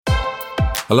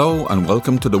Hello and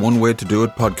welcome to the One Way to Do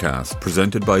It podcast,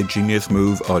 presented by Genius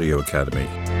Move Audio Academy.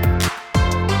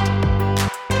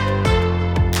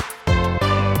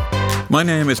 My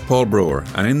name is Paul Brewer,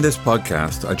 and in this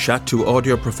podcast I chat to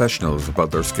audio professionals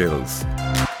about their skills.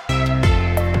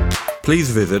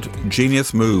 Please visit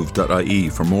geniusmove.ie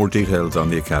for more details on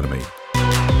the Academy.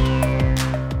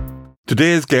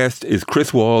 Today's guest is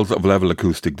Chris Walls of Level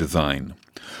Acoustic Design.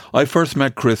 I first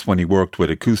met Chris when he worked with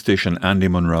acoustician Andy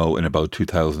Munro in about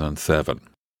 2007.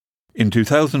 In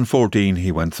 2014 he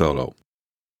went solo.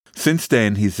 Since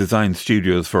then he's designed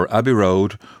studios for Abbey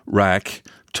Road, Rack,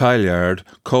 Tileyard,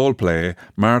 Coldplay,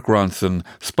 Mark Ronson,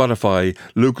 Spotify,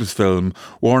 Lucasfilm,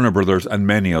 Warner Brothers and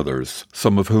many others,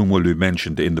 some of whom will be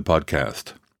mentioned in the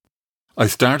podcast. I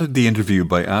started the interview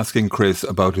by asking Chris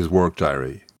about his work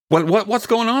diary. Well, what's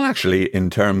going on actually in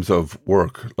terms of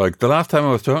work? Like the last time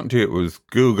I was talking to you, it was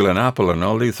Google and Apple and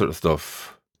all these sort of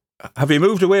stuff. Have you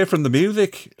moved away from the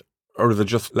music, or is it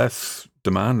just less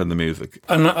demand in the music?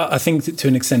 And I think that to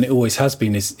an extent it always has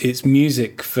been. It's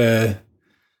music for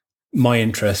my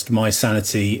interest, my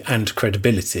sanity and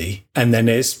credibility. And then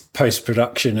it's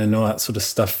post-production and all that sort of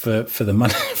stuff for the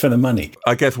money. For the money.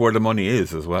 I guess where the money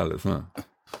is as well, isn't it?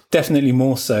 Definitely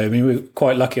more so. I mean, we're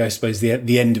quite lucky, I suppose,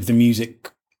 the end of the music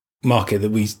market that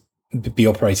we be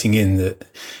operating in, that,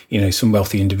 you know, some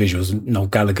wealthy individuals, Noel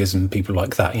Gallagher's and people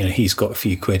like that, you know, he's got a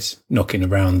few quid knocking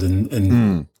around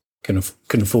and can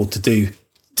afford to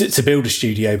build a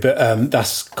studio, but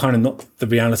that's kind of not the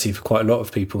reality for quite a lot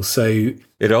of people. So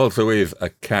it also is a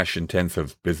cash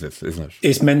intensive business, isn't it?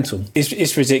 It's mental.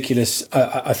 It's ridiculous.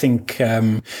 I think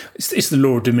it's the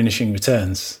law of diminishing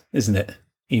returns, isn't it?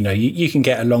 You know, you can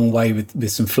get a long way with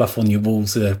some fluff on your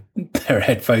walls, a pair of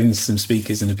headphones, some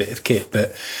speakers and a bit of kit.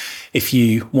 But if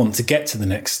you want to get to the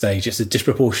next stage, it's a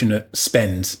disproportionate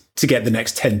spend to get the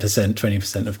next 10%,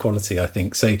 20% of quality, I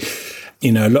think. So,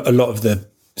 you know, a lot of the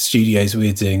studios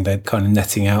we're doing, they're kind of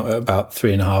netting out at about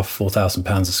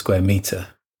 £3,500–4,000 a square metre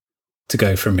to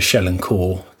go from a shell and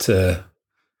core to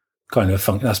kind of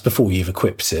that's before you've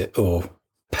equipped it or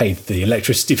paid the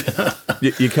electricity.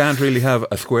 You can't really have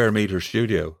a square metre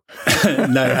studio. No,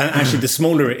 and actually the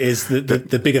smaller it is,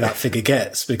 the bigger that figure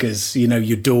gets, because, you know,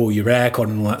 your door, your aircon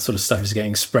and all that sort of stuff is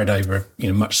getting spread over a, you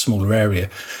know, much smaller area.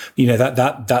 You know,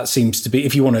 that seems to be,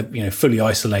 if you want a, you know, fully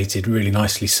isolated, really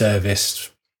nicely serviced,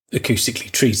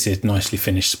 acoustically treated, nicely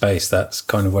finished space, that's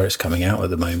kind of where it's coming out at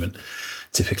the moment,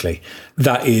 typically.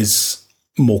 That is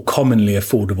more commonly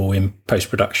affordable in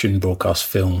post-production, broadcast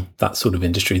film, that sort of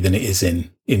industry, than it is in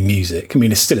music. I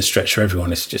mean, it's still a stretch for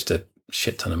everyone. It's just a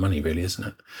shit ton of money, really, isn't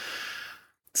it?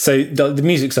 So the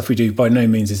music stuff we do, by no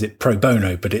means is it pro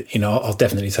bono, but it, you know, I'll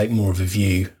definitely take more of a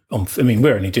view on, I mean,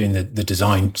 we're only doing the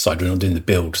design side, we're not doing the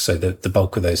build, so the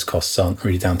bulk of those costs aren't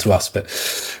really down to us, but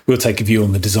we'll take a view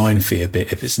on the design fee a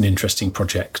bit if it's an interesting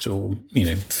project or, you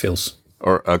know, feels...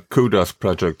 Or a kudos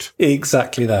project.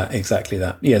 Exactly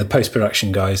that. Yeah, the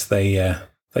post-production guys, they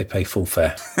pay full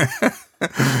fare.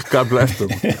 God bless them.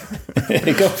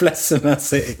 God bless them,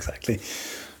 that's it, exactly.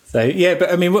 So, yeah,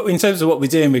 but I mean, in terms of what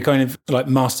we're doing, we're kind of like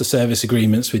master service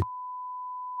agreements with...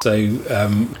 So,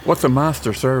 what's a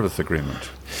master service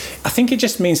agreement? I think it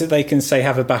just means that they can say,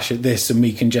 have a bash at this, and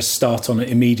we can just start on it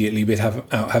immediately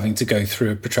without having to go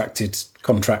through protracted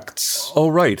contracts. Oh,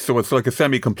 right. So it's like a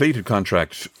semi-completed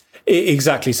contract.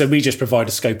 Exactly. So we just provide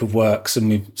a scope of works, and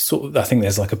we I think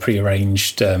there's like a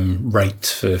pre-arranged rate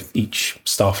for each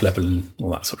staff level and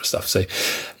all that sort of stuff. So,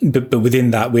 but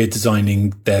within that, we're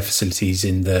designing their facilities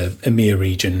in the EMEA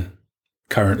region.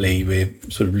 Currently, we're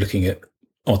sort of looking at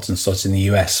odds and sods in the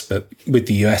US, but with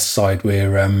the US side,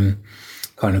 we're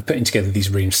kind of putting together these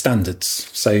room standards.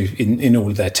 So in all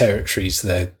of their territories,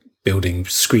 they're building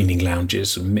screening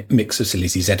lounges, mix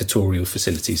facilities, editorial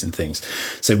facilities and things.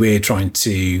 So we're trying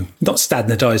to not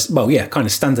standardise, kind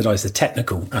of standardise the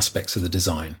technical aspects of the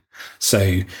design.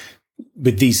 So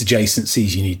with these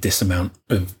adjacencies, you need this amount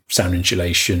of sound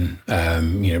insulation,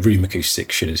 you know, room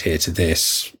acoustics should adhere to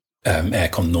this,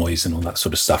 aircon noise and all that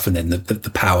sort of stuff. And then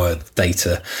the power,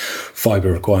 data,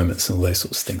 fibre requirements and all those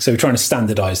sorts of things. So we're trying to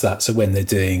standardise that. So when they're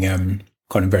doing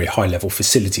kind of very high level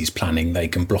facilities planning, they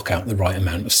can block out the right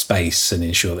amount of space and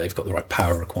ensure they've got the right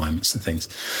power requirements and things.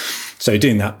 So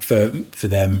doing that for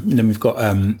them. And then we've got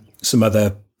some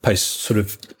other sort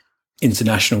of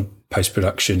international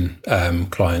post-production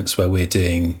clients where we're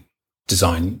doing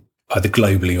design either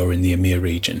globally or in the EMEA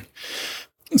region.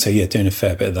 So yeah, doing a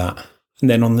fair bit of that. And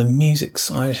then on the music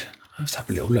side, let's have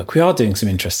a little look. We are doing some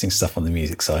interesting stuff on the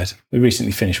music side. We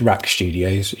recently finished Rack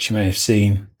Studios, which you may have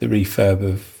seen, the refurb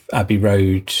of Abbey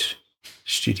Road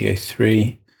Studio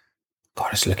 3. God,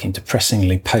 it's looking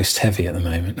depressingly post-heavy at the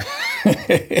moment.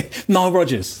 Niall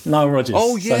Rodgers.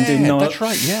 Oh, So yeah, I'm doing that's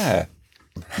right, yeah.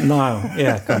 Niall,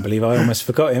 yeah, I can't believe I almost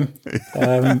forgot him.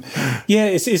 Yeah,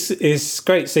 it's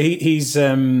great. So he's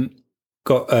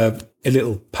got a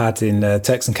little pad in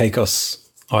Turks and Caicos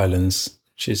Islands,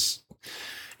 which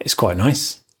it's quite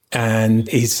nice. And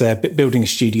he's building a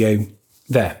studio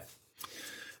there.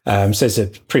 So it's a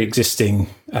pre-existing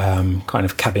kind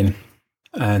of cabin,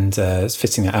 and it's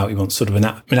fitting that out. He wants sort of an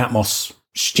Atmos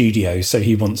studio, so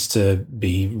he wants to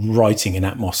be writing in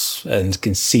Atmos and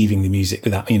conceiving the music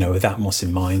with that, with Atmos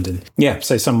in mind. And yeah,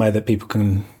 so somewhere that people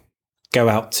can go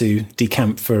out to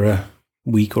decamp for a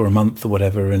week or a month or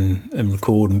whatever, and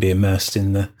record and be immersed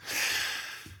in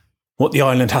what the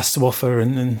island has to offer,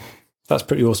 and that's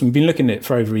pretty awesome. We've been looking at it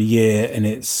for over a year, and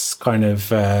it's kind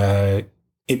of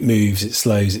it moves, it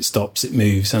slows, it stops, it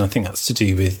moves, and I think that's to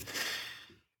do with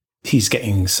he's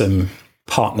getting some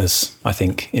partners, I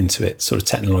think, into it, sort of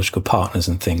technological partners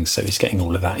and things. So he's getting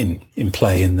all of that in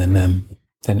play, and then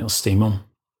it'll steam on.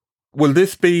 Will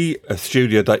this be a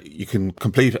studio that you can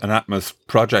complete an Atmos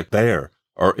project there?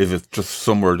 Or is it just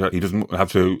somewhere that he doesn't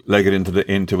have to leg it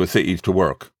into a city to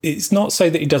work? It's not so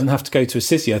that he doesn't have to go to a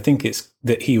city. I think it's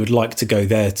that he would like to go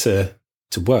there to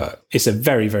work. It's a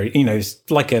very, very, it's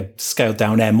like a scaled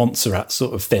down Air Montserrat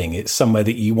sort of thing. It's somewhere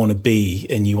that you want to be,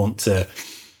 and you want to.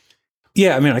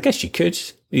 Yeah, I mean, I guess you could.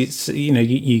 It's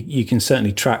you can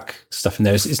certainly track stuff in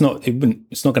there. It's not going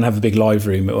to have a big live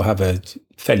room. It will have a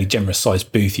fairly generous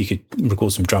sized booth. You could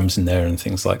record some drums in there and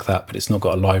things like that, but it's not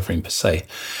got a live room per se.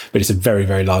 But it's a very,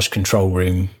 very large control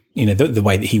room. The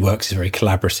way that he works is very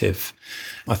collaborative.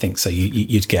 I think so.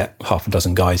 You'd get half a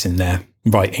dozen guys in there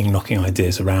writing, knocking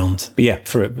ideas around. But yeah,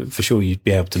 for sure, you'd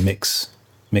be able to mix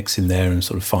in there and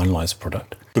sort of finalise a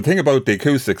product. The thing about the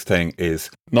acoustics thing is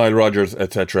Nile Rodgers,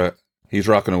 etc. He's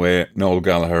rocking away. Noel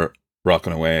Gallagher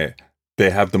rocking away. They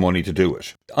have the money to do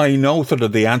it. I know sort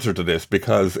of the answer to this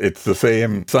because it's the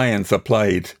same science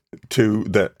applied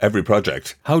to every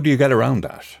project. How do you get around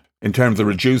that in terms of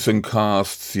reducing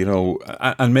costs,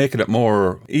 and making it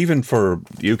more, even for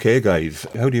UK guys?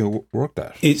 How do you work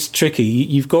that? It's tricky.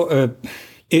 You've got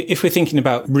if we're thinking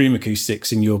about room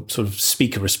acoustics and your sort of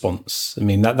speaker response, I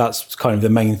mean, that's kind of the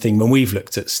main thing when we've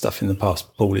looked at stuff in the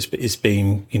past, Paul, it's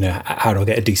been, how do I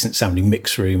get a decent sounding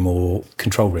mix room or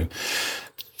control room?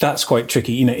 That's quite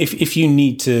tricky. If you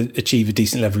need to achieve a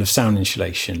decent level of sound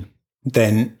insulation,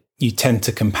 then you tend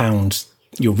to compound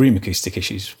your room acoustic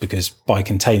issues, because by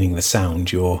containing the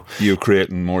sound, you're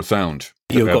creating more sound.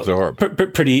 You've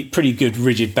got pretty good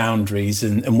rigid boundaries,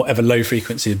 and whatever low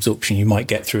frequency absorption you might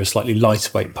get through a slightly lighter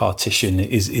weight partition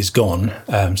is gone.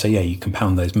 So yeah, you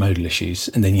compound those modal issues,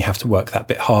 and then you have to work that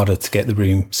bit harder to get the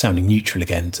room sounding neutral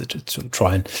again, to sort of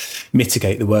try and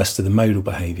mitigate the worst of the modal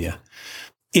behaviour.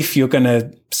 If you're going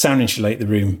to sound insulate the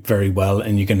room very well,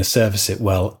 and you're going to service it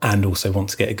well, and also want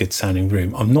to get a good sounding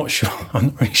room, I'm not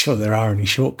really sure there are any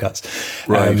shortcuts.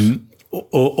 Right.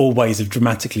 Or ways of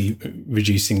dramatically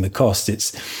reducing the cost.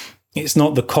 It's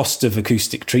not the cost of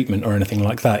acoustic treatment or anything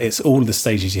like that. It's all the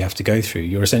stages you have to go through.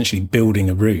 You're essentially building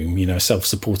a room, a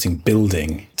self-supporting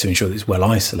building to ensure that it's well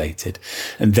isolated.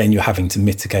 And then you're having to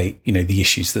mitigate, the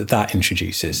issues that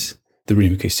introduces, the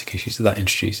room acoustic issues that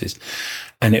introduces.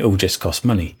 And it all just costs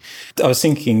money. I was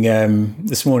thinking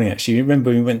this morning, actually, you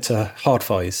remember we went to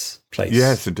Hardfi's place?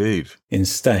 Yes, indeed. In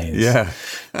Staines. Yeah.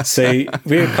 So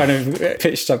we were kind of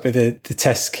pitched up with the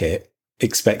test kit,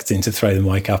 expecting to throw the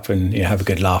mic up and have a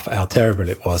good laugh at how terrible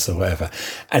it was or whatever.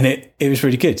 And it was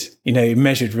really good. It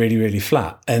measured really, really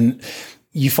flat. And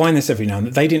you find this every now and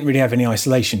then. They didn't really have any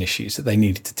isolation issues that they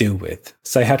needed to deal with.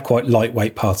 So they had quite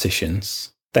lightweight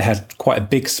partitions. They had quite a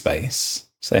big space.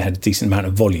 So they had a decent amount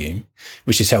of volume,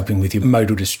 which is helping with your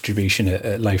modal distribution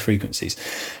at low frequencies.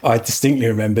 I distinctly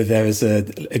remember there was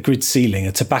a grid ceiling,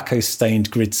 a tobacco-stained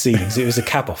grid ceiling. So it was a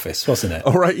cab office, wasn't it?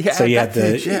 Oh, right, yeah. So you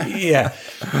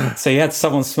had So you had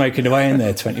someone smoking away in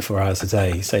there 24 hours a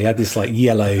day. So you had this like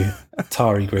yellow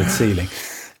tarry grid ceiling.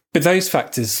 But those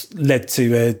factors led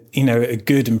to a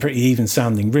good and pretty even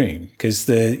sounding room, because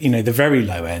the very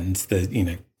low end,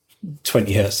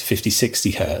 20 hertz to 50,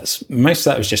 60 hertz. Most of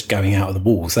that was just going out of the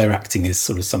walls. They're acting as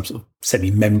sort of some sort of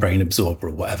semi-membrane absorber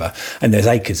or whatever. And there's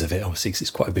acres of it, obviously, because it's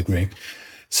quite a big room.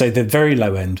 So the very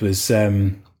low end was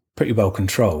pretty well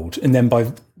controlled. And then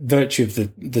by virtue of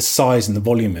the size and the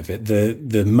volume of it,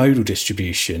 the modal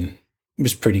distribution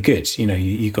was pretty good.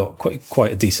 You got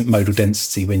quite a decent modal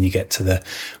density when you get to the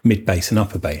mid bass and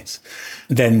upper bass.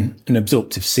 Then an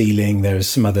absorptive ceiling. There was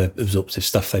some other absorptive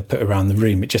stuff they put around the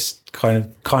room. It just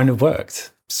kind of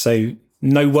worked. So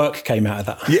no work came out of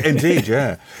that. Yeah, indeed.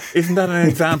 Yeah, isn't that an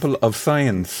example of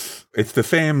science It's the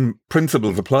same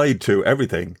principles applied to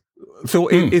everything. So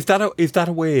is that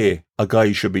a way a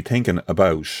guy should be thinking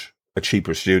about a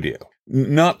cheaper studio?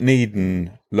 Not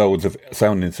needing loads of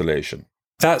sound insulation.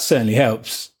 That certainly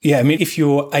helps. Yeah, I mean, if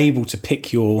you're able to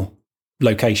pick your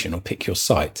location or pick your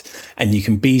site, and you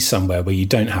can be somewhere where you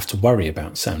don't have to worry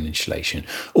about sound insulation,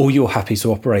 or you're happy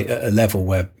to operate at a level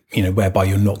where, whereby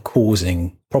you're not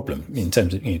causing problem in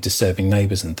terms of, disturbing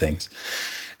neighbours and things.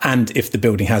 And if the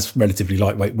building has relatively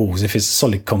lightweight walls, if it's a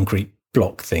solid concrete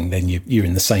block thing, then you're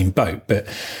in the same boat. But,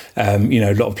 a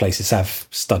lot of places have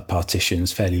stud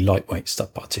partitions, fairly lightweight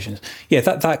stud partitions. Yeah,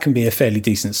 that can be a fairly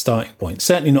decent starting point.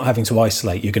 Certainly not having to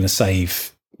isolate, you're going to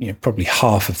save, probably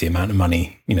half of the amount of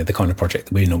money, the kind of project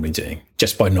that we're normally doing,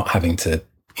 just by not having to,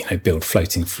 build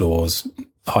floating floors,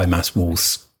 high mass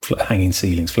walls, hanging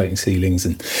ceilings, floating ceilings,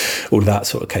 and all of that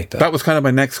sort of caper. That was kind of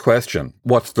my next question.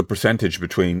 What's the percentage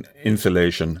between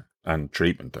insulation and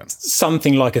treatment then?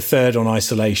 Something like a third on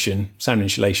isolation, sound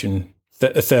insulation,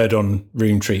 a third on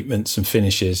room treatments and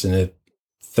finishes, and a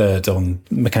third on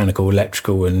mechanical,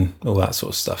 electrical, and all that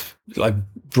sort of stuff. Like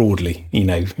broadly,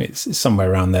 it's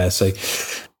somewhere around there. So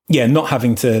yeah, not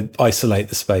having to isolate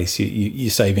the space,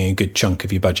 you're saving a good chunk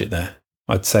of your budget there.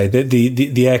 I'd say that the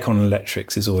aircon and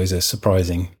electrics is always a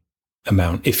surprising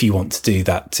amount if you want to do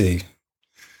that to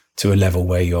a level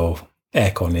where your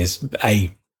aircon is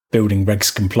building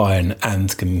regs compliant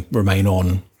and can remain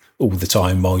on all the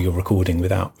time while you're recording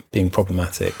without being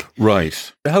problematic.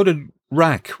 Right. How did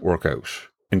rack work out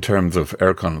in terms of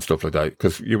aircon and stuff like that?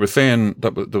 Because you were saying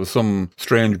that there was some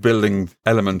strange building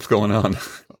elements going on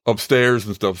upstairs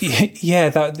and stuff. Yeah,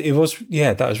 that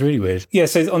was really weird. Yeah,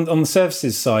 so on the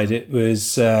services side, it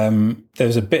was there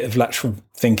was a bit of lateral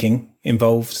thinking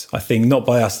involved. I think not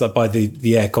by us, but by the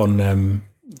aircon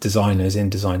designers in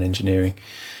design engineering.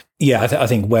 Yeah, I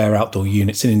think where outdoor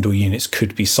units and indoor units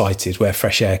could be sited, where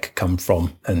fresh air could come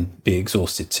from and be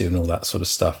exhausted to, and all that sort of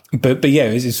stuff. But yeah,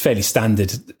 it's fairly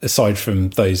standard. Aside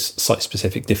from those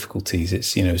site-specific difficulties,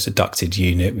 it's it's a ducted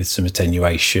unit with some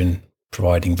attenuation,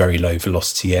 providing very low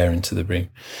velocity air into the room.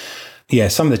 Yeah,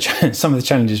 some of the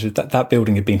challenges with that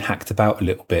building had been hacked about a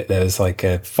little bit. There was like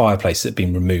a fireplace that had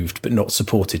been removed but not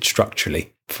supported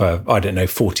structurally for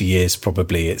 40 years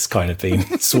probably. It's kind of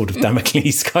been sort of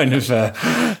Damocles kind of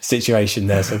situation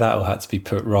there. So that all had to be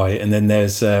put right. And then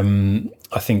there's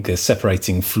I think a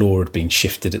separating floor had been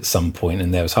shifted at some point,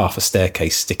 and there was half a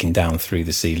staircase sticking down through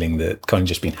the ceiling that kind of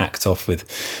just been hacked off with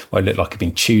what looked like it'd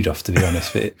been chewed off, to be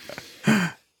honest. But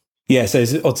yeah, so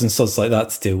there's odds and sods like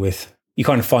that to deal with. You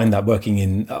kind of find that working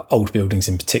in old buildings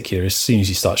in particular, as soon as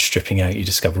you start stripping out, you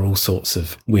discover all sorts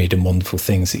of weird and wonderful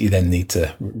things that you then need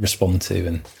to respond to.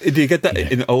 And do you get that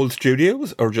in old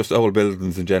studios or just old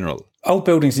buildings in general? Old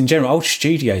buildings in general. Old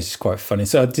studios is quite funny.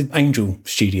 So I did Angel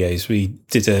Studios. We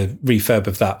did a refurb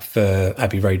of that for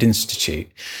Abbey Road Institute.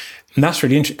 And that's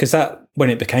really interesting because when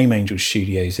it became Angel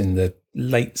Studios in the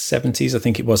late 70s, I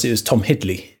think it was Tom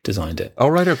Hidley designed it. Oh,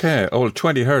 right, okay. Old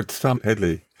 20 hertz Tom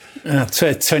Hidley.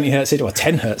 20 hertz or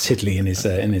 10 hertz Hidley in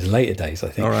his later days, I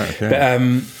think. All right,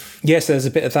 okay. But so there's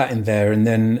a bit of that in there. And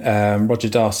then Roger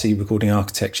Darcy, Recording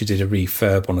Architecture, did a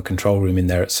refurb on a control room in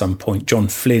there at some point. John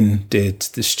Flynn did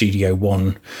the Studio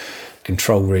One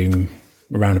control room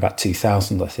around about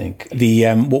 2000, I think. The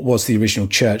what was the original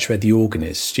church where the organ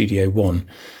is, Studio One.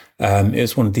 It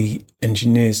was one of the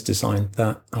engineers designed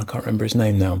that. I can't remember his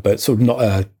name now, but sort of not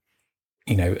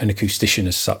an acoustician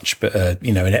as such, but a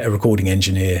recording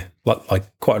engineer.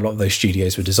 Like quite a lot of those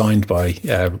studios were designed by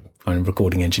kind of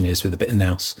recording engineers with a bit of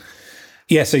nous.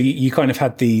 Yeah, so you kind of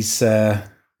had these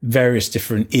various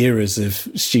different eras of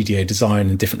studio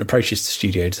design and different approaches to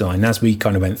studio design. And as we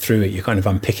kind of went through it, you're kind of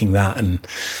unpicking that and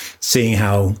seeing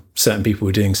how certain people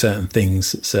were doing certain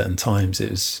things at certain times.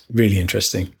 It was really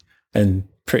interesting and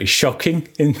pretty shocking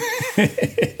in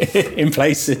in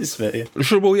places. But yeah.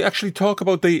 Should we actually talk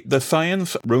about the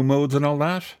science, room modes and all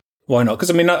that? Why not?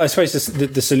 Because I suppose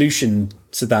the solution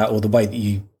to that, or the way that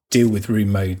you deal with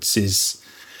room modes,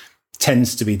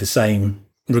 tends to be the same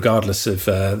regardless of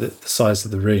the size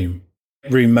of the room.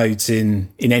 Room modes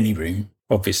in any room,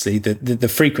 obviously, the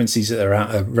frequencies that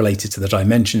are related to the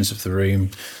dimensions of the room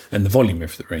and the volume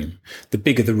of the room. The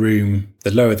bigger the room,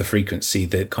 the lower the frequency,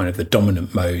 the kind of the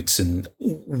dominant modes, and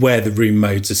where the room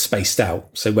modes are spaced out.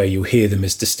 So where you'll hear them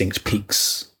as distinct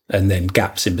peaks and then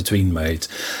gaps in between modes.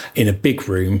 In a big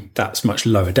room, that's much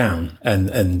lower down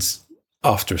and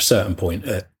after a certain point,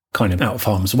 kind of out of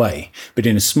harm's way. But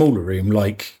in a smaller room,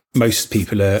 like most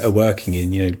people are working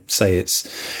in, say it's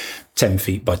 10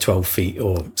 feet by 12 feet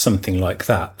or something like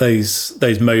that, those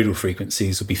modal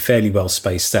frequencies will be fairly well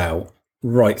spaced out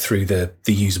right through the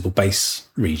usable bass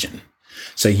region.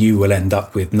 So you will end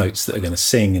up with notes that are going to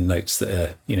sing and notes that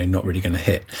are, not really going to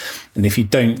hit. And if you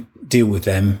don't deal with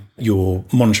them, your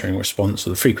monitoring response or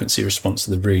the frequency response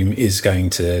of the room is going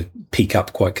to peak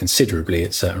up quite considerably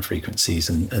at certain frequencies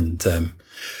and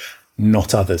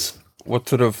not others. What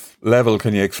sort of level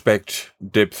can you expect,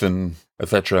 dips and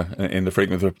etc. in the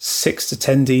frequency? 6 to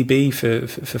 10 dB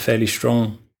for fairly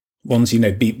strong ones.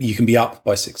 You can be up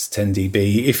by 6 to 10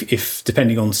 dB. If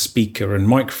depending on speaker and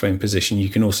microphone position, you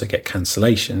can also get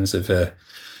cancellations of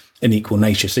an equal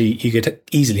nature. So you could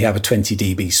easily have a 20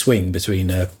 dB swing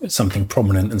between something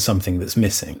prominent and something that's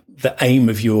missing. The aim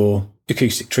of your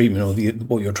acoustic treatment, or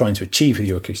what you're trying to achieve with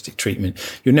your acoustic treatment,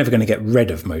 you're never going to get rid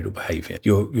of modal behavior.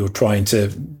 You're trying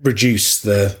to reduce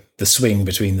the swing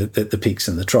between the peaks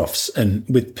and the troughs. And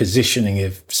with positioning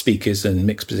of speakers and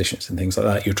mix positions and things like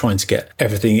that, you're trying to get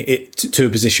everything to a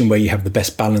position where you have the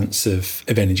best balance of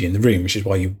energy in the room, which is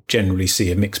why you generally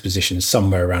see a mix position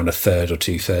somewhere around a third or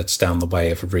 2/3 down the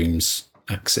way of a room's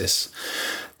axis.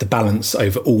 The balance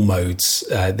over all modes,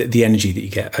 the energy that you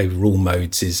get over all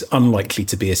modes is unlikely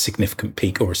to be a significant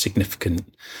peak or a significant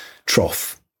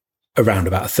trough around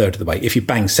about a third of the way. If you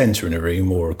bang centre in a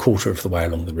room or a quarter of the way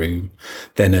along the room,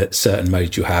 then at certain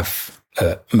modes you'll have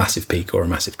a massive peak or a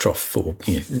massive trough.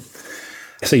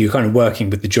 So you're kind of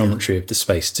working with the geometry of the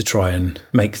space to try and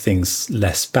make things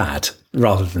less bad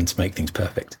rather than to make things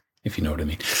perfect, if you know what I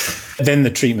mean. Then the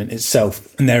treatment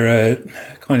itself, and there are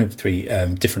kind of three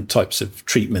different types of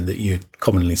treatment that you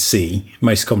commonly see.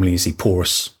 Most commonly you see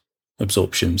porous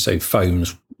absorption, so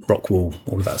foams, rock wool,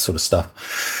 all of that sort of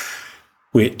stuff,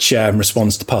 which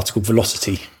responds to particle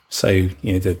velocity. So,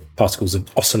 the particles are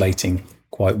oscillating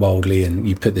quite wildly, and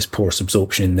you put this porous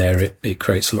absorption in there, it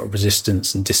creates a lot of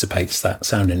resistance and dissipates that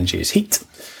sound energy as heat.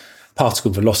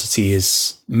 Particle velocity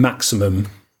is maximum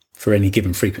for any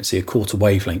given frequency, a quarter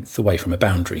wavelength away from a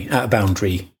boundary. At a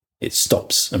boundary, it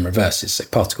stops and reverses. So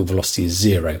particle velocity is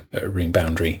 0 at a room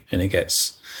boundary, and it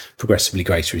gets progressively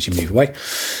greater as you move away.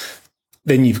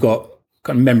 Then you've got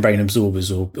kind of membrane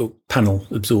absorbers or panel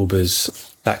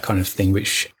absorbers, that kind of thing,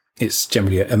 which it's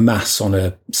generally a mass on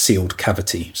a sealed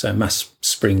cavity, so a mass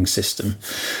spring system.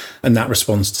 And that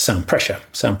responds to sound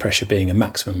pressure being a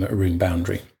maximum at a room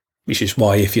boundary, which is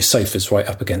why if your sofa's right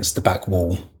up against the back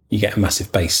wall, you get a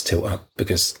massive bass tilt up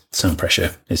because sound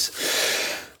pressure is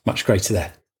much greater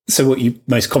there. So what you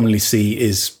most commonly see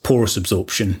is porous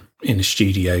absorption in a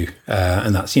studio,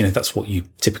 and that's what you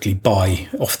typically buy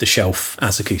off the shelf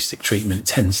as acoustic treatment. It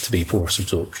tends to be porous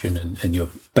absorption, and your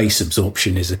bass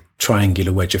absorption is a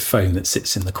triangular wedge of foam that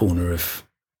sits in the corner of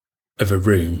a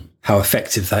room. How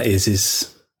effective that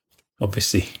is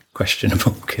obviously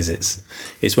questionable because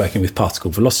it's working with particle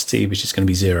velocity, which is going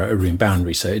to be 0 at a room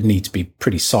boundary, so it needs to be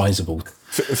pretty sizable.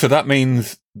 So that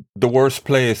means the worst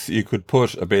place you could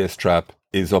put a bass trap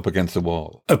is up against the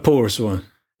wall. A porous one.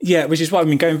 Yeah, which is why,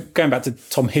 going back to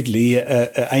Tom Hidley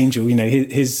at Angel,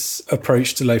 his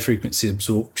approach to low frequency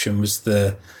absorption was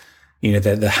the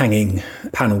hanging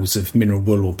panels of mineral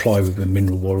wool or plywood with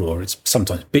mineral wool, or it's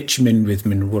sometimes bitumen with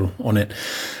mineral wool on it.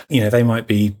 They might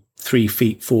be 3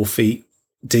 feet, 4 feet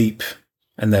deep,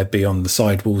 and they'd be on the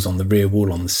side walls, on the rear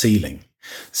wall, on the ceiling.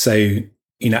 So,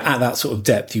 at that sort of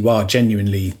depth, you are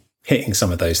genuinely hitting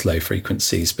some of those low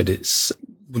frequencies, but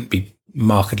wouldn't be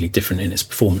markedly different in its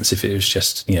performance if it was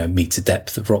just meter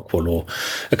depth of rock wool or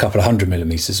a couple of 100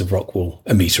 millimeters of rock wool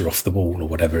a meter off the wall or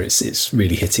whatever. It's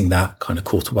really hitting that kind of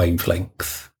quarter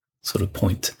wavelength sort of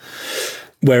point.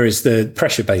 Whereas the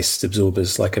pressure-based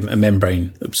absorbers, like a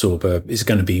membrane absorber, is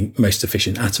going to be most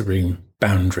efficient at a room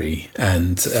boundary,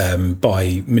 and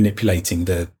by manipulating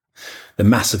the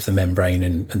mass of the membrane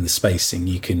and the spacing,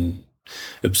 you can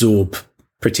absorb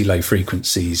pretty low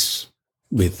frequencies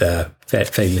with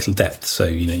fairly little depth. So,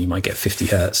 you might get 50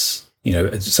 hertz,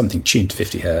 something tuned to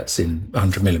 50 hertz in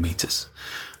 100 millimeters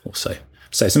or so.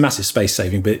 So it's a massive space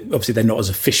saving, but obviously they're not as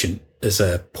efficient as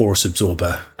a porous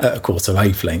absorber at a quarter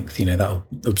wavelength. That'll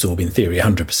absorb in theory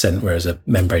 100%, whereas a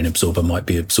membrane absorber might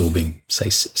be absorbing, say,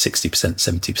 60%,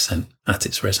 70% at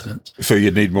its resonance. So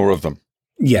you'd need more of them?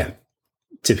 Yeah.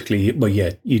 Typically,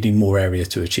 you need more area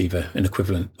to achieve an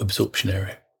equivalent absorption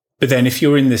area. But then if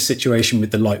you're in this situation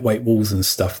with the lightweight walls and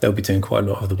stuff, they'll be doing quite a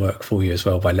lot of the work for you as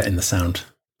well by letting the sound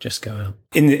just go out.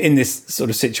 In this sort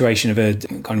of situation of a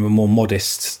kind of a more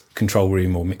modest control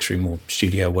room or mix room or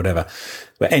studio or whatever,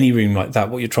 but any room like that,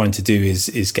 what you're trying to do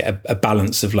is get a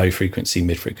balance of low frequency,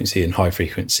 mid frequency and high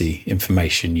frequency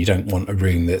information. You don't want a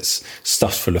room that's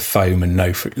stuffed full of foam and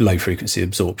no low frequency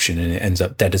absorption, and it ends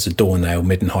up dead as a doornail,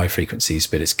 mid and high frequencies,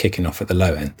 but it's kicking off at the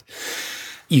low end.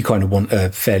 You kind of want a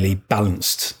fairly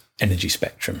balanced energy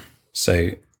spectrum.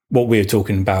 So what we were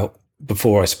talking about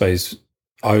before, I suppose,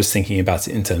 I was thinking about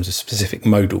it in terms of specific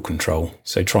modal control.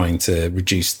 So trying to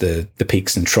reduce the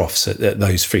peaks and troughs at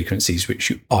those frequencies,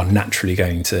 which are naturally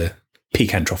going to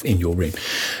peak and trough in your room.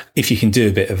 If you can do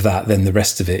a bit of that, then the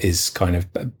rest of it is kind of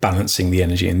balancing the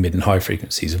energy in mid and high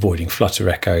frequencies, avoiding flutter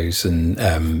echoes, and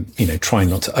trying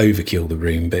not to overkill the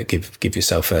room, but give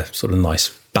yourself a sort of nice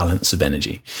balance of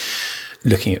energy.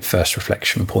 Looking at first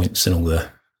reflection points and all the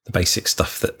basic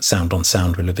stuff that Sound on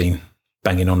Sound will have been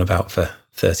banging on about for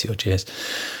 30 odd years.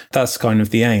 That's kind of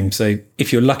the aim. So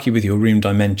if you're lucky with your room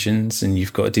dimensions and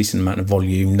you've got a decent amount of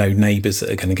volume, no neighbours that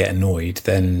are going to get annoyed,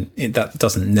 then that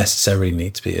doesn't necessarily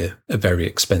need to be a very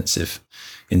expensive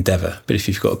endeavour. But if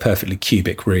you've got a perfectly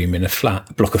cubic room in a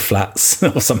flat block of flats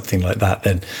or something like that,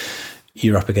 then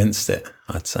you're up against it,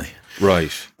 I'd say.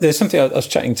 Right. There's something I was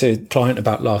chatting to a client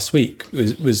about last week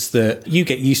was that you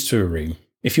get used to a room.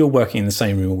 If you're working in the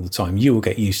same room all the time, you will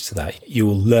get used to that. You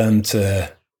will learn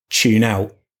to tune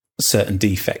out certain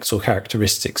defects or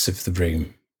characteristics of the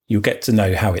room. You'll get to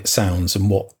know how it sounds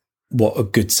and what a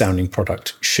good sounding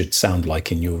product should sound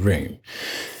like in your room.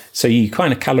 So you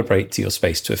kind of calibrate to your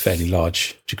space to a fairly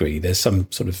large degree. There's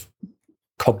some sort of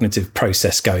cognitive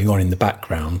process going on in the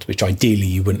background, which ideally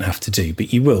you wouldn't have to do,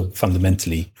 but you will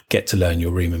fundamentally get to learn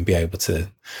your room and be able to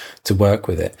work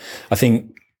with it. I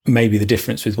think maybe the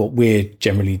difference with what we're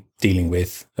generally dealing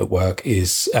with at work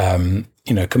is, a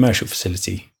commercial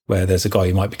facility where there's a guy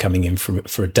who might be coming in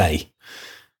for a day,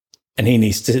 and he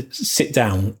needs to sit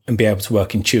down and be able to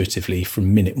work intuitively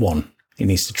from minute one. He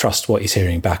needs to trust what he's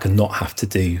hearing back and not have to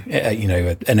do,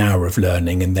 an hour of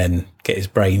learning and then get his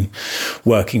brain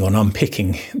working on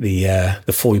unpicking the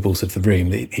foibles of the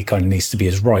room. He kind of needs to be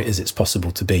as right as it's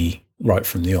possible to be right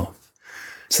from the off.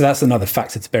 So that's another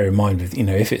factor to bear in mind with,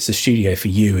 if it's a studio for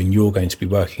you and you're going to be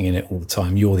working in it all the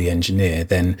time, you're the engineer,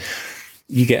 then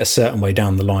you get a certain way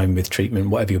down the line with treatment,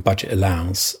 whatever your budget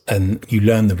allows, and you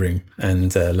learn the room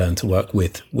and learn to work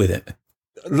with it.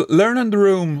 Learning the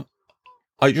room,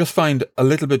 I just find a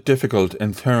little bit difficult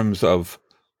in terms of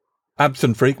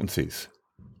absent frequencies.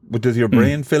 But does your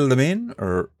brain fill them in,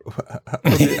 or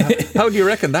how do you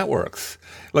reckon that works?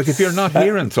 Like if you're not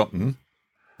hearing something.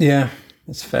 Yeah,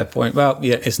 that's a fair point. Well,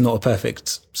 yeah, it's not a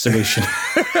perfect solution.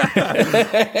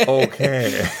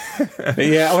 Okay. But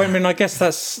yeah, I mean, I guess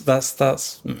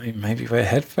that's maybe where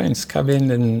headphones come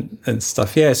in and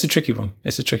stuff. Yeah, it's a tricky one.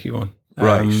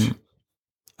 Right.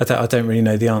 I don't really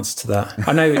know the answer to that.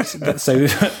 I know so.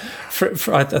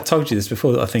 I told you this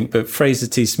before, I think, but Fraser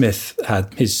T. Smith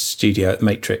had his studio at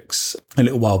Matrix a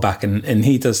little while back, and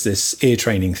he does this ear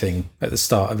training thing at the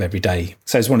start of every day.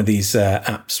 So it's one of these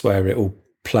apps where it will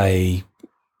play,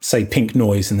 say, pink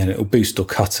noise, and then it will boost or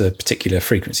cut a particular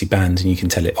frequency band, and you can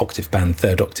tell it octave band,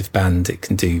 third octave band. It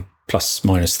can do plus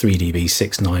minus 3 dB,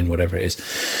 6, 9, whatever it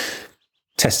is.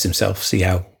 Test himself, see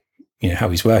how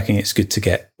he's working. It's good to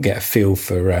get a feel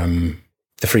for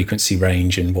the frequency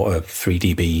range and what a 3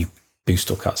 dB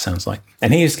boost or cut sounds like.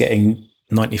 And he was getting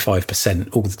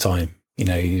 95% all the time. He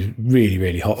was really,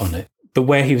 really hot on it. But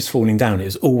where he was falling down, it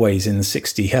was always in the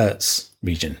 60 hertz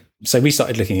region. So we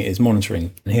started looking at his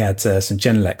monitoring, and he had some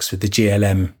Genelecs with the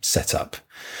GLM set up.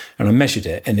 And I measured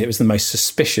it, and it was the most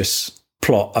suspicious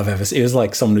plot I've ever seen. It was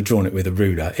like someone had drawn it with a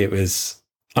ruler. It was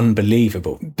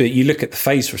unbelievable. But you look at the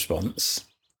phase response,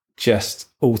 just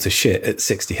all to shit at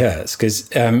 60 hertz, because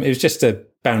it was just a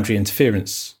boundary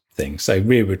interference thing. So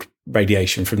rearward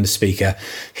radiation from the speaker,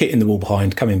 hitting the wall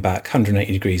behind, coming back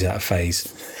 180 degrees out of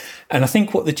phase. And I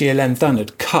think what the GLM done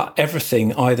had cut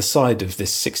everything either side of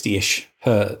this 60-ish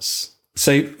hertz.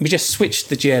 So we just switched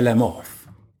the GLM off,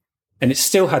 and it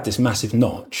still had this massive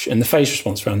notch, and the phase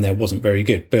response around there wasn't very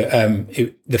good, but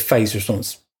the phase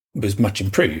response was much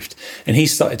improved, and he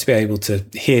started to be able to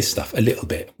hear stuff a little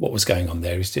bit, what was going on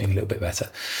there. He was doing a little bit better.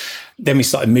 Then we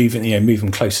started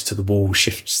moving closer to the wall,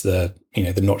 shifts the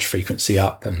notch frequency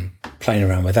up and playing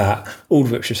around with that, all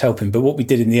of which was helping. But what we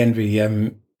did in the end,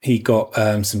 he got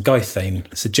some Geithane.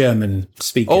 It's a German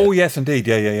speaker. Oh, yes, indeed.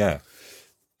 Yeah.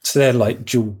 So they're like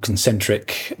dual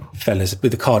concentric fellas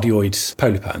with a cardioid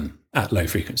polar pattern at low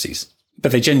frequencies.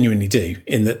 But they genuinely do,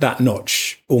 in that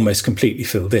notch almost completely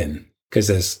filled in, because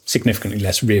there's significantly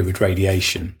less rearward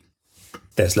radiation.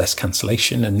 There's less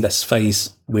cancellation and less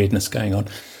phase weirdness going on.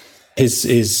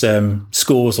 His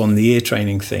scores on the ear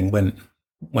training thing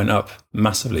went up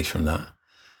massively from that.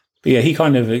 But yeah, he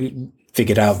kind of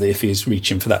figured out that if he was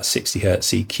reaching for that 60 hertz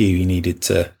EQ, he needed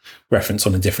to reference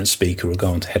on a different speaker or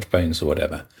go onto headphones or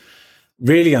whatever.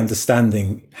 Really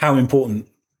understanding how important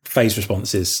phase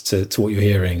response is to what you're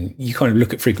hearing. You kind of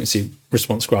look at frequency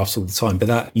response graphs all the time, but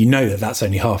that's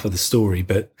only half of the story.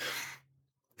 But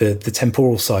the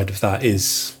temporal side of that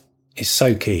is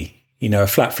so key. a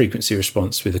flat frequency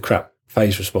response with a crap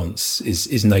phase response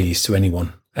is no use to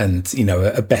anyone. And,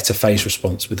 a better phase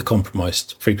response with a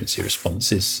compromised frequency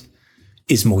response is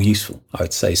more useful, I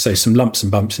would say. So some lumps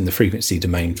and bumps in the frequency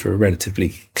domain for a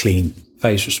relatively clean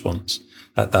phase response,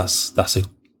 that's a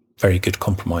very good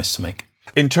compromise to make.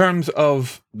 In terms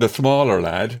of the smaller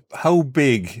lad, how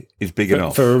big is big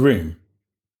enough? For a room?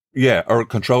 Yeah, or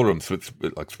control room,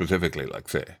 specifically,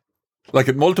 say. Like,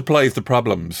 it multiplies the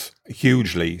problems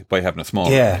hugely by having a smaller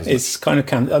room. It's kind of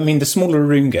the smaller a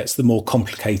room gets, the more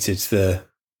complicated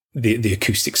the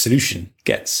acoustic solution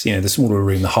gets. The smaller a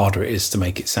room, the harder it is to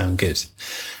make it sound good.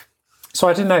 So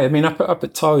I don't know. Up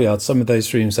at Tileyard, some of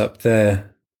those rooms up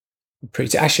there,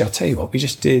 actually, I'll tell you what, we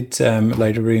just did a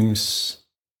load of rooms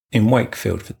in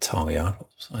Wakefield for Tileyard.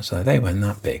 So they weren't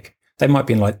that big. They might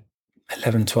be in like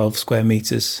 11, 12 square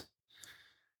meters.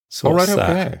 So all right,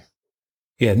 okay.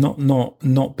 Yeah,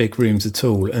 not big rooms at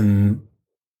all, and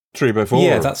 3x4.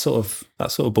 Yeah, that sort of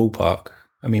ballpark.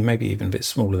 Maybe even a bit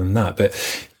smaller than that, but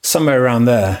somewhere around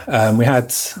there. We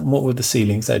had, what were the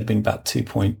ceilings? They'd been about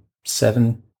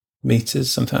 2.7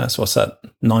 meters, something like that. So what's that?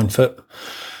 9 foot.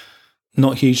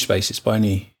 Not huge spaces by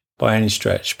any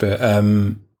stretch, but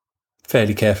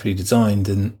fairly carefully designed,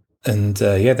 and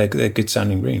they're good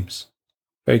sounding rooms,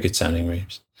 very good sounding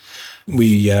rooms.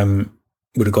 We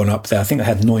would have gone up there. I think they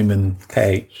had Neumann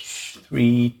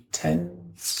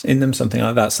KH310s in them, something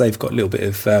like that. So they've got a little bit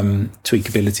of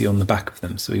tweakability on the back of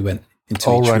them. So we went into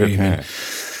each room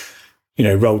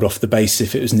and, rolled off the bass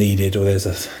if it was needed, or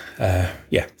there's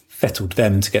fettled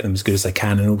them to get them as good as they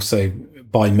can, and also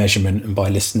by measurement and by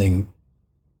listening,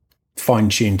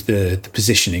 fine-tuned the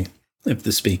positioning of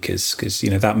the speakers, because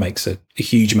that makes a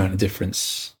huge amount of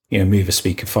difference. Move a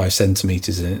speaker 5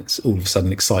 centimeters and it's all of a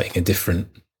sudden exciting a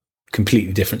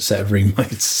completely different set of room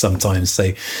modes sometimes.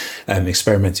 So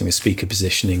experimenting with speaker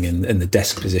positioning and the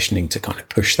desk positioning to kind of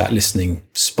push that listening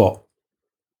spot,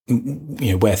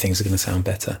 where things are going to sound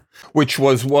better. Which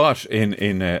was what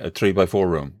in a 3x4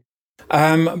 room?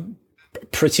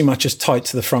 Pretty much as tight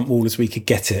to the front wall as we could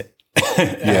get it.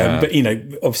 But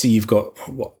obviously you've got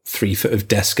 3 foot of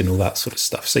desk and all that sort of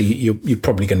stuff, so you're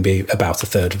probably going to be about a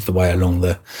third of the way along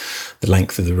the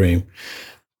length of the room.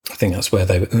 I think that's where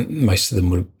most of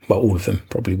them all of them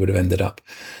probably would have ended up.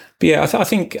 But yeah, I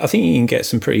think you can get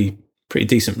some pretty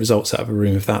decent results out of a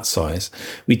room of that size.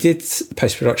 We did a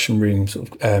post-production room, sort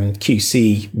of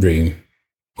QC room,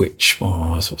 which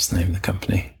what's the name of the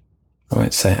company? I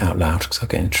won't say it out loud because I'll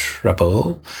get in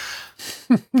trouble.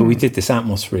 But we did this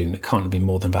Atmos room that can't have been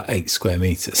more than about 8 square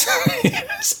meters.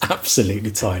 It's absolutely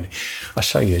tiny. I'll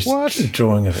show you a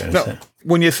drawing of it. Now,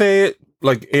 when you say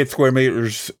like 8 square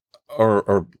meters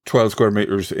or 12 square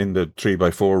meters in the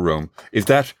 3x4 room, is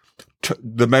that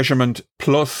the measurement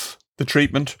plus the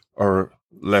treatment or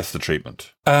less the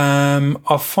treatment?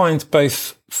 I'll find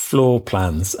both floor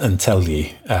plans and tell you,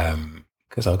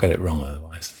 because I'll get it wrong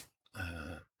otherwise.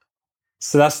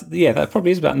 So that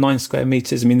probably is about 9 square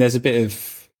meters. There's a bit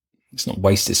of, it's not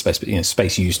wasted space, but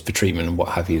space used for treatment and what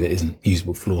have you that isn't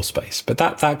usable floor space. But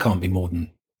that can't be more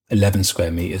than 11 square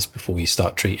meters before you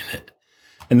start treating it.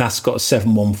 And that's got a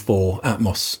 714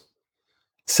 Atmos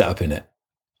setup in it,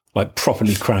 like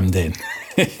properly crammed in.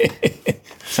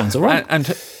 Sounds all right. And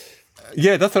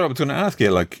yeah, that's what I was going to ask you.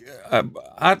 Like,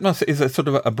 Atmos is a sort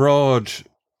of a broad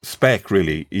spec,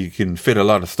 really. You can fit a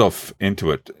lot of stuff into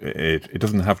it. It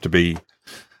doesn't have to be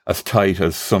as tight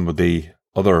as some of the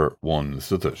other ones,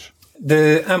 does it?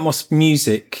 The Atmos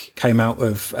Music came out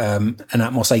of an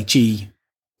Atmos HE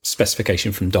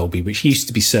specification from Dolby, which used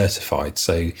to be certified.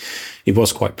 So it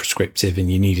was quite prescriptive,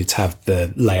 and you needed to have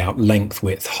the layout length,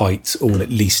 width, height, all at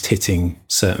least hitting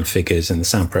certain figures, and the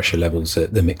sound pressure levels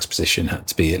at the mix position had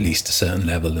to be at least a certain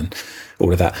level and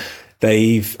all of that.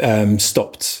 They've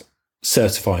stopped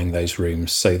certifying those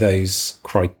rooms. So those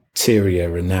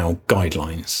criteria are now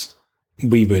guidelines.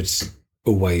 We would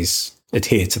always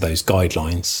adhere to those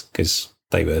guidelines because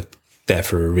they were there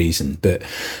for a reason, but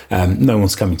no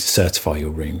one's coming to certify your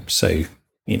room. So,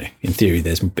 in theory,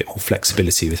 there's a bit more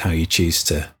flexibility with how you choose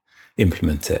to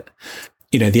implement it.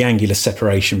 The angular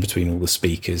separation between all the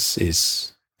speakers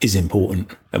is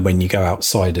important. And when you go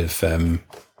outside of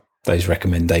those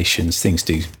recommendations, things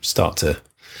do start to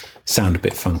sound a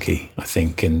bit funky, I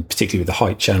think. And particularly with the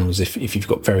height channels, if you've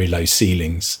got very low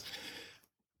ceilings,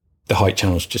 the height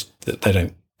channels they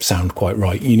don't sound quite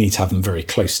right. You need to have them very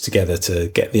close together to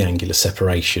get the angular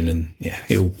separation, and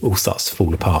it all starts to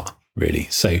fall apart, really.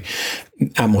 So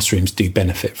Atmos rooms do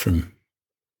benefit from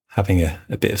having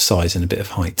a bit of size and a bit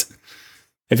of height.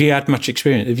 Have you had much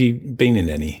experience? Have you been in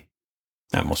any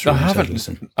Atmos rooms?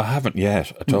 I haven't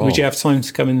yet at all. Would you have time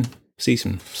to come and see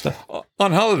some stuff?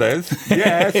 On holidays,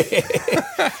 yes.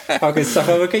 Oh, good stuff.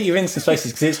 I'll get you in some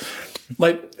places because it's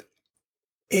like,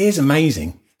 it is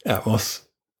amazing, Atmos.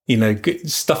 You know, good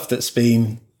stuff that's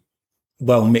been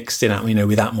well mixed in, you know,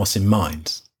 with Atmos in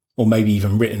mind, or maybe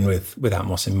even written with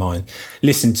Atmos in mind.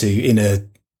 Listened to in a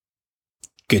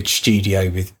good studio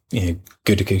with, you know,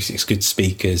 good acoustics, good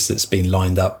speakers that's been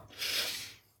lined up.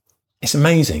 It's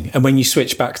amazing. And when you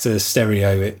switch back to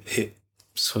stereo, it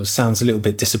sort of sounds a little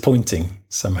bit disappointing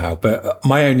somehow. But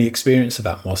my only experience of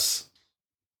Atmos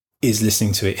is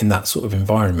listening to it in that sort of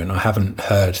environment. I haven't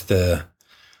heard the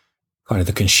kind of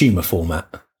the consumer format,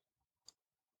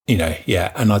 you know.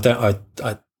 Yeah, and I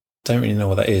don't really know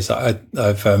what that is. I've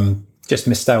just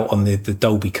missed out on the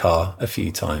Dolby car a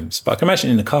few times, but I can imagine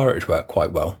in the car it would work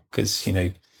quite well because, you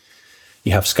know,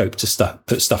 you have scope to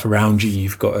put stuff around you.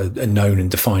 You've got a known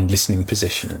and defined listening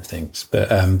position and things. But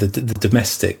the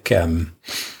domestic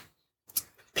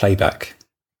playback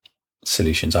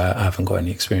solutions, I haven't got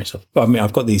any experience of. But I mean,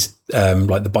 I've got these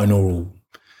like the binaural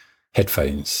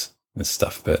headphones and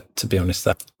stuff. But to be honest,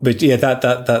 that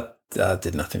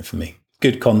did nothing for me.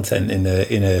 Good content in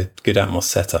a good Atmos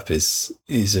setup is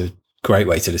a great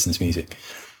way to listen to music.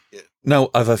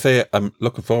 Now, as I say, I'm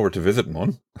looking forward to visiting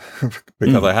one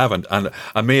because I haven't. And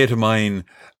a mate of mine,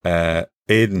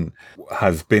 Aidan,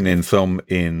 has been in some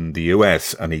in the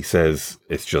US, and he says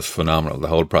it's just phenomenal. The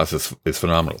whole process is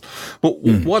phenomenal. But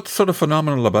what's sort of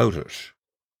phenomenal about it?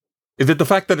 Is it the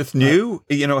fact that it's new?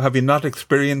 You know, have you not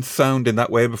experienced sound in that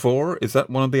way before? Is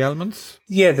that one of the elements?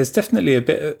 Yeah, there's definitely a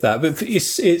bit of that. But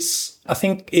it's I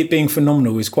think it being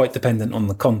phenomenal is quite dependent on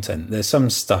the content. There's some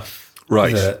stuff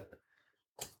that,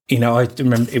 you know, I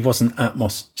remember it wasn't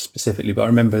Atmos specifically, but I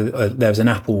remember there was an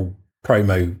Apple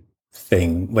promo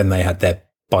thing when they had their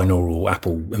binaural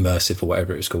Apple Immersive or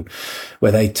whatever it was called,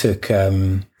 where they took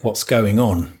What's Going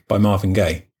On by Marvin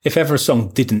Gaye. If ever a song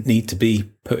didn't need to be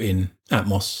put in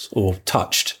Atmos or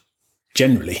touched,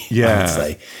 generally, I would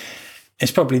say,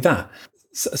 it's probably that.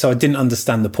 So I didn't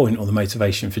understand the point or the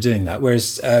motivation for doing that.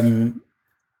 Whereas Billie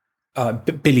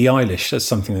Eilish, that's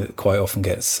something that quite often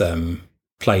gets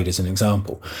played as an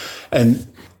example. And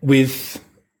with,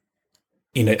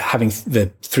 you know, having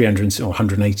the 300 or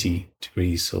 180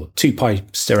 degrees or 2 pi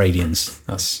steradians,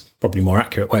 that's probably a more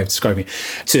accurate way of describing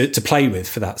it, to play with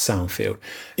for that sound field.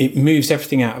 It moves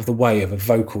everything out of the way of a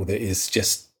vocal that is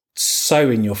just so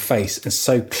in your face and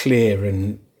so clear.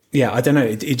 And yeah, I don't know,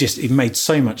 it made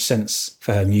so much sense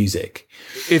for her music.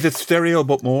 Is it stereo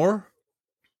but more?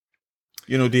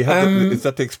 You know, do you have is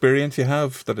that the experience you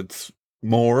have, that it's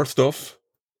more stuff?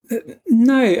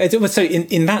 No, so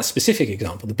in that specific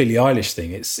example, the Billie Eilish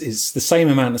thing, it's the same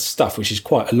amount of stuff, which is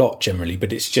quite a lot generally,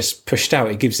 but it's just pushed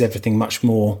out. It gives everything much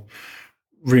more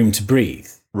room to breathe.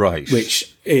 Right.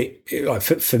 Which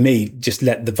for me, just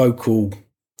let the vocal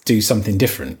do something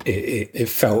different. It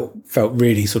felt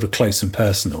really sort of close and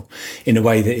personal in a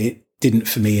way that it didn't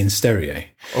for me in stereo.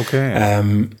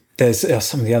 Okay. There's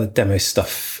some of the other demo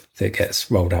stuff that gets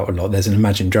rolled out a lot. There's an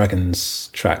Imagine Dragons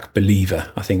track,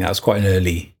 Believer. I think that was quite an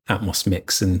early Atmos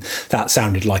mix, and that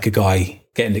sounded like a guy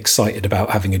getting excited about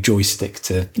having a joystick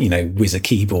to, you know, whiz a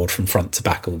keyboard from front to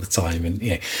back all the time. And,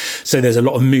 you know, so there's a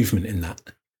lot of movement in that,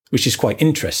 which is quite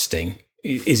interesting.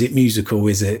 Is it musical?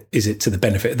 Is it to the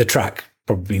benefit of the track?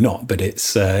 Probably not, but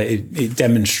it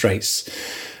demonstrates,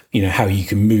 you know, how you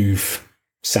can move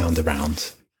sound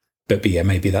around. But yeah,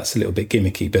 maybe that's a little bit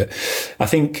gimmicky. But I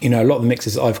think, you know, a lot of the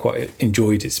mixes that I've quite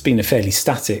enjoyed, it's been a fairly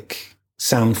static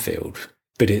sound field,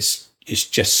 but it's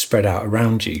just spread out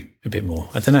around you a bit more.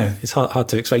 I don't know. It's hard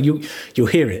to explain. You'll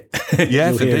hear it.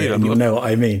 Yes, you'll hear it and you'll know what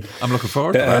I mean. I'm looking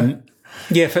forward to that.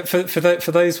 Yeah,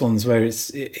 for those ones where it's,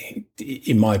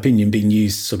 in my opinion, being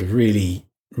used sort of really,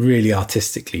 really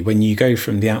artistically, when you go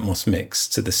from the Atmos mix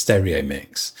to the stereo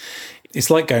mix, it's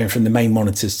like going from the main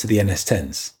monitors to the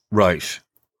NS10s. Right.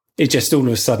 It just all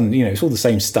of a sudden, you know, it's all the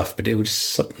same stuff, but it will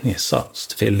just starts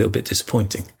to feel a little bit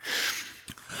disappointing.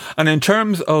 And in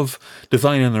terms of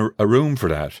designing a room for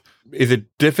that, is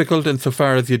it difficult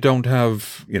insofar as you don't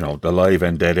have, you know, the live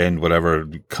end, dead end, whatever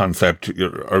concept,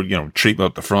 or, you know,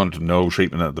 treatment at the front and no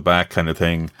treatment at the back kind of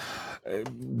thing?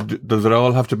 Does it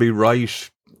all have to be right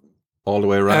all the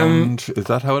way around? Is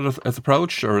that how it is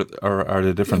approached, or are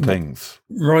there different things?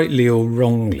 Rightly or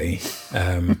wrongly,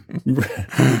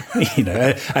 you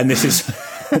know, and this is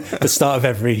the start of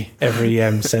every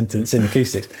sentence in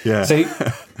acoustics. Yeah. So,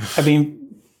 I mean,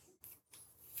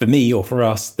 for me or for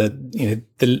us, that, you know,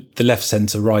 the left,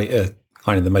 centre, right are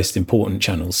kind of the most important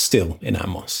channels still in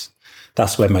Atmos.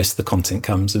 That's where most of the content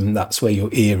comes, and that's where your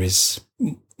ear is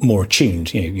more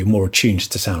attuned. You know, you're more attuned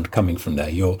to sound coming from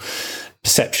there.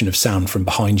 perception of sound from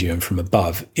behind you and from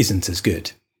above isn't as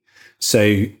good.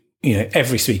 So,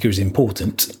 every speaker is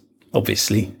important,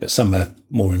 obviously, but some are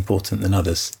more important than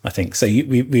others, I think. So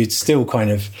we'd still kind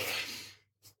of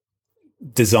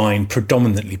design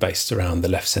predominantly based around the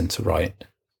left, centre, right.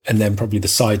 And then probably the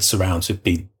side surrounds would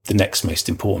be the next most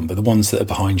important. But the ones that are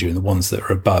behind you and the ones that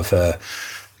are above,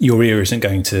 your ear isn't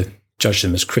going to judge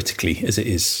them as critically as it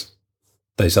is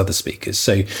those other speakers.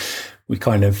 So we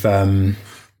kind of...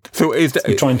 so is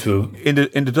we're trying to...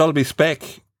 In the Dolby spec,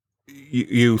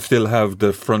 you still have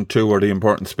the front two are the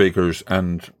important speakers,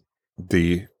 and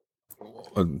the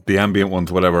ambient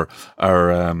ones, whatever,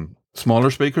 are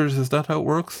smaller speakers. Is that how it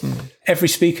works? Every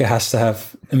speaker has to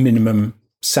have a minimum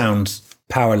sound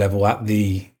power level at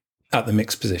the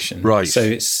mix position. Right. So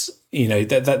it's,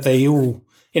 that they all,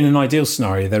 in an ideal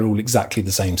scenario, they're all exactly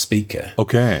the same speaker.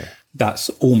 Okay. That's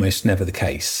almost never the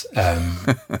case.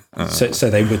 So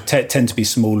they would tend to be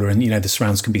smaller, and the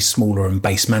surrounds can be smaller and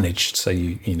bass managed. So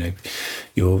you've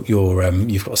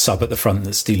got a sub at the front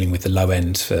that's dealing with the low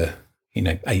end for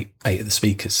eight of the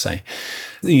speakers. Say,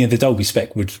 the Dolby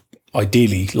spec would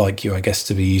ideally like you, I guess,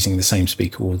 to be using the same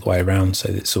speaker all the way around, so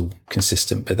that it's all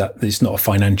consistent. But that it's not a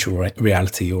financial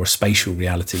reality or a spatial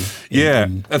reality.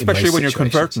 Especially when you're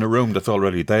converting a room that's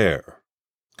already there.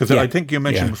 Because I think you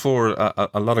mentioned before,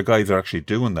 a lot of guys are actually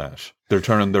doing that. They're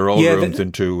turning their old rooms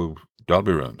into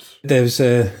Dolby rooms. There's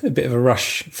a bit of a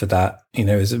rush for that.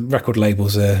 As record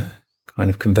labels are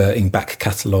kind of converting back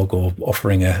catalogue or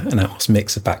offering an Atmos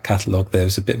mix of back catalogue, there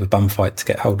was a bit of a bum fight to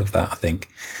get hold of that, I think.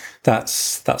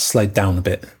 That's slowed down a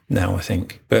bit now, I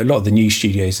think. But a lot of the new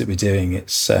studios that we're doing,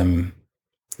 it's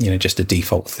just a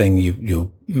default thing.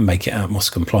 You'll make it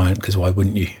Atmos compliant, because why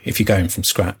wouldn't you if you're going from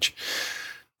scratch?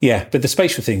 Yeah, but the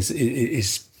spatial things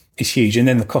is huge. And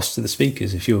then the cost of the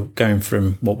speakers, if you're going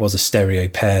from what was a stereo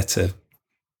pair to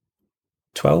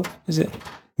 12, is it?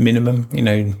 Minimum,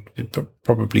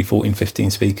 probably 14, 15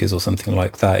 speakers or something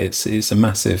like that. It's a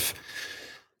massive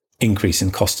increase in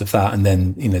cost of that. And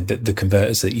then, the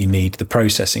converters that you need, the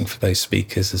processing for those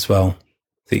speakers as well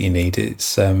that you need.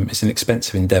 It's an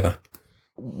expensive endeavour.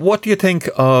 What do you think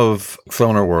of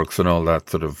Sonarworks and all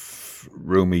that sort of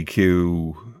room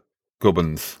EQ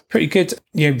gubbins? Pretty good.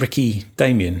 Ricky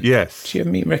Damien. Yes. Did you ever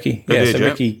meet Ricky?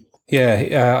 Ricky.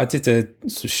 I did a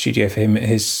sort of studio for him at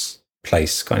his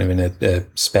place, kind of in a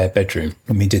spare bedroom,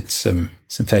 and we did some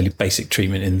fairly basic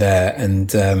treatment in there. And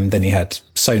then he had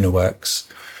Sonarworks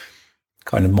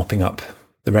kind of mopping up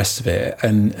the rest of it,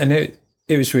 and it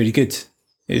was really good.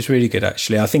 It was really good,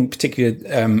 actually. I think particularly,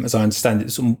 as I understand it,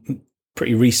 it's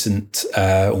pretty recent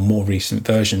or more recent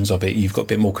versions of it, you've got a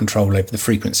bit more control over the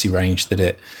frequency range that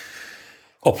it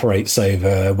operates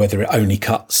over, whether it only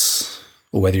cuts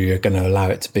or whether you're going to allow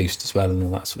it to boost as well, and all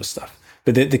that sort of stuff.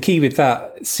 But the key with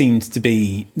that seems to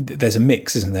be there's a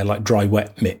mix, isn't there, like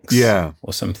dry-wet mix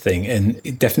or something. And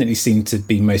it definitely seemed to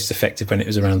be most effective when it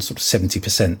was around sort of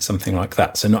 70%, something like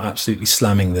that. So not absolutely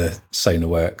slamming the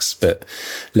Sonarworks, but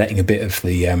letting a bit of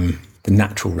the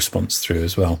natural response through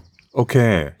as well.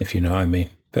 Okay. If you know what I mean.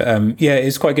 But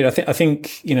it's quite good. I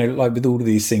think like with all of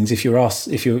these things, if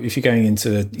you're going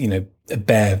into a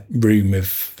bare room of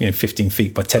 15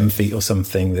 feet by 10 feet or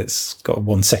something that's got a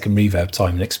 1 second reverb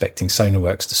time and expecting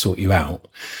Sonarworks to sort you out,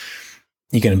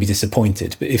 you're going to be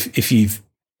disappointed. But if you've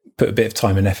put a bit of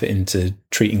time and effort into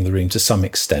treating the room to some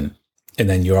extent, and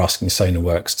then you're asking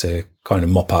Sonarworks to kind of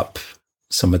mop up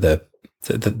some of the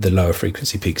lower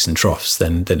frequency peaks and troughs,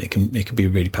 then it can be a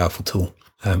really powerful tool.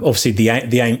 Obviously,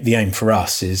 the aim for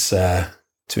us is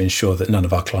to ensure that none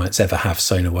of our clients ever have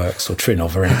Sonarworks or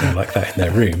Trinov or anything like that in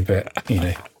their room. But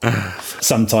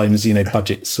sometimes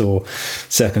budgets or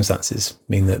circumstances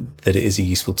mean that it is a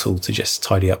useful tool to just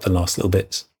tidy up the last little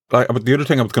bits. But the other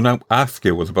thing I was going to ask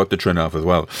you was about the Trinov as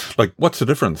well. Like, what's the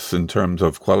difference in terms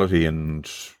of quality and?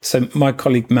 So my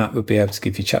colleague Matt would be able to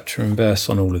give you chapter and verse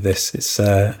on all of this. It's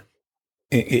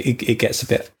it gets a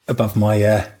bit above my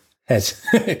head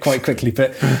quite quickly,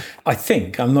 but I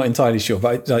think, I'm not entirely sure,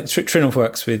 but Trinov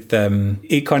works with,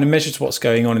 it kind of measures what's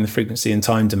going on in the frequency and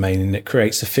time domain, and it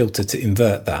creates a filter to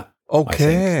invert that.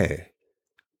 Okay.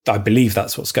 I believe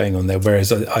that's what's going on there.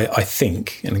 Whereas I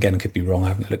think, and again, I could be wrong, I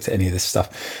haven't looked at any of this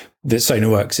stuff, that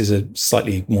Sonarworks is a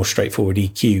slightly more straightforward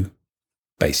EQ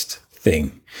based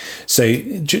thing. So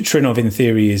Trinov in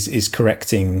theory is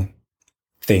correcting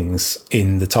things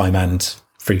in the time and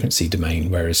frequency domain,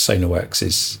 whereas Sonarworks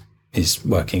is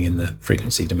working in the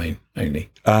frequency domain only.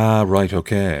 Ah, right,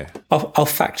 okay. I'll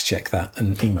fact check that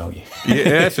and email you.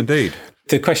 Yes, indeed.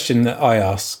 The question that I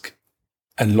ask,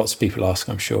 and lots of people ask,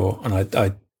 I'm sure, and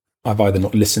I've either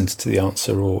not listened to the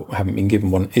answer or haven't been given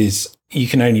one, is you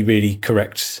can only really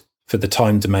correct for the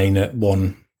time domain at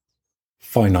one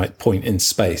finite point in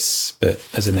space. But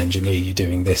as an engineer, you're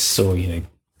doing this, or,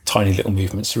 tiny little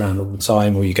movements around all the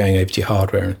time, or you're going over to your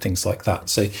hardware and things like that.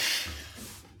 So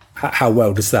how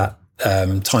well does that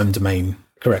time domain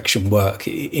correction work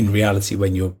in reality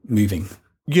when you're moving?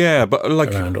 Yeah, but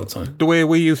around all the time. The way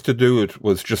we used to do it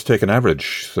was just take an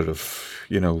average, sort of,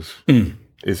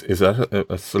 Is that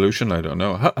a solution? I don't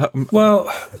know.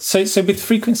 Well, so with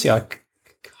frequency, I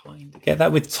kind of get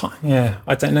that. With time, yeah,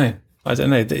 I don't know. I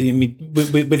mean,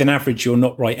 with an average, you're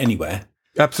not right anywhere.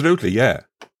 Absolutely, yeah.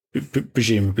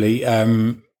 Presumably,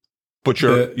 but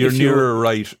you're nearer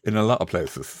right in a lot of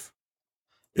places.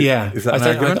 Is that an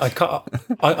argument?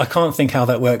 I can't think how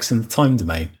that works in the time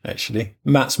domain. Actually,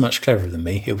 Matt's much cleverer than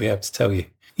me. He'll be able to tell you.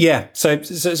 Yeah. So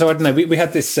I don't know. We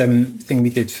had this thing we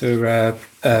did for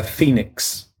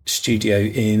Phoenix Studio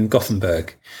in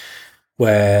Gothenburg,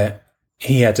 where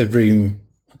he had a room.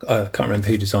 I can't remember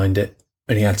who designed it,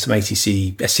 and he had some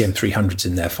ATC SCM 300s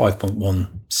in there, 5.1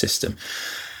 system,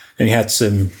 and he had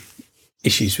some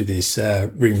issues with his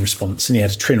room response, and he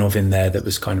had a Trinov in there that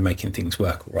was kind of making things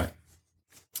work all right.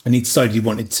 And he decided he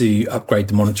wanted to upgrade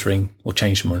the monitoring, or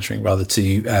change the monitoring rather,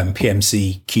 to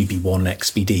PMC QB1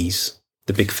 XBDs,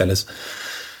 the big fellas.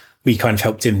 We kind of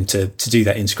helped him to do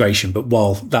that integration. But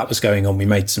while that was going on, we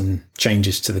made some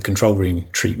changes to the control room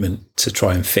treatment to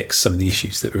try and fix some of the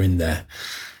issues that were in there,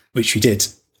 which we did,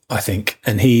 I think.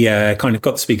 And he kind of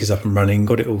got the speakers up and running,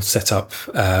 got it all set up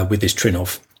with his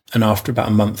Trinov. And after about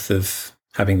a month of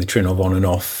having the Trinov on and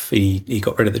off, he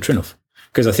got rid of the Trinov.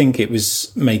 Because I think it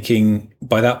was making,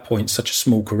 by that point, such a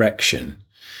small correction,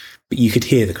 but you could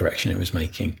hear the correction it was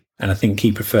making. And I think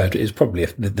he preferred, it was probably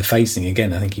the phasing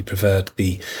again, I think he preferred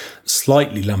the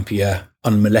slightly lumpier,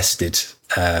 unmolested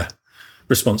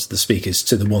response to the speakers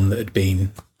to the one that had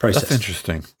been processed. That's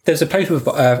interesting. There's a paper,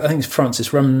 I think it's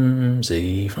Francis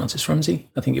Rumsey,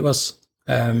 I think it was.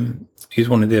 He was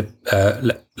one of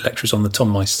the lecturers on the Tom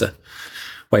Meister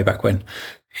way back when.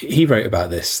 He wrote about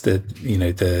this,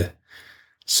 the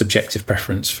subjective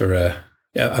preference for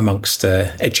amongst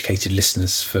educated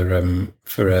listeners for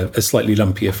a slightly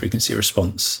lumpier frequency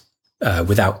response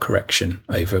without correction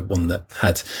over one that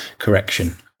had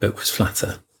correction but was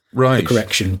flatter. Right. The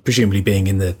correction presumably being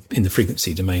in the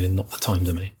frequency domain and not the time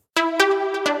domain.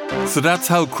 So that's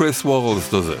how Chris Walls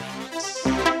does it.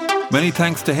 Many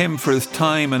thanks to him for his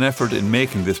time and effort in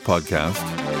making this podcast.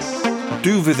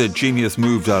 Do visit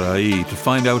geniusmove.ie to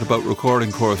find out about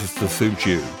recording courses to suit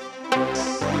you.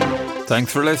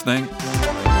 Thanks for listening.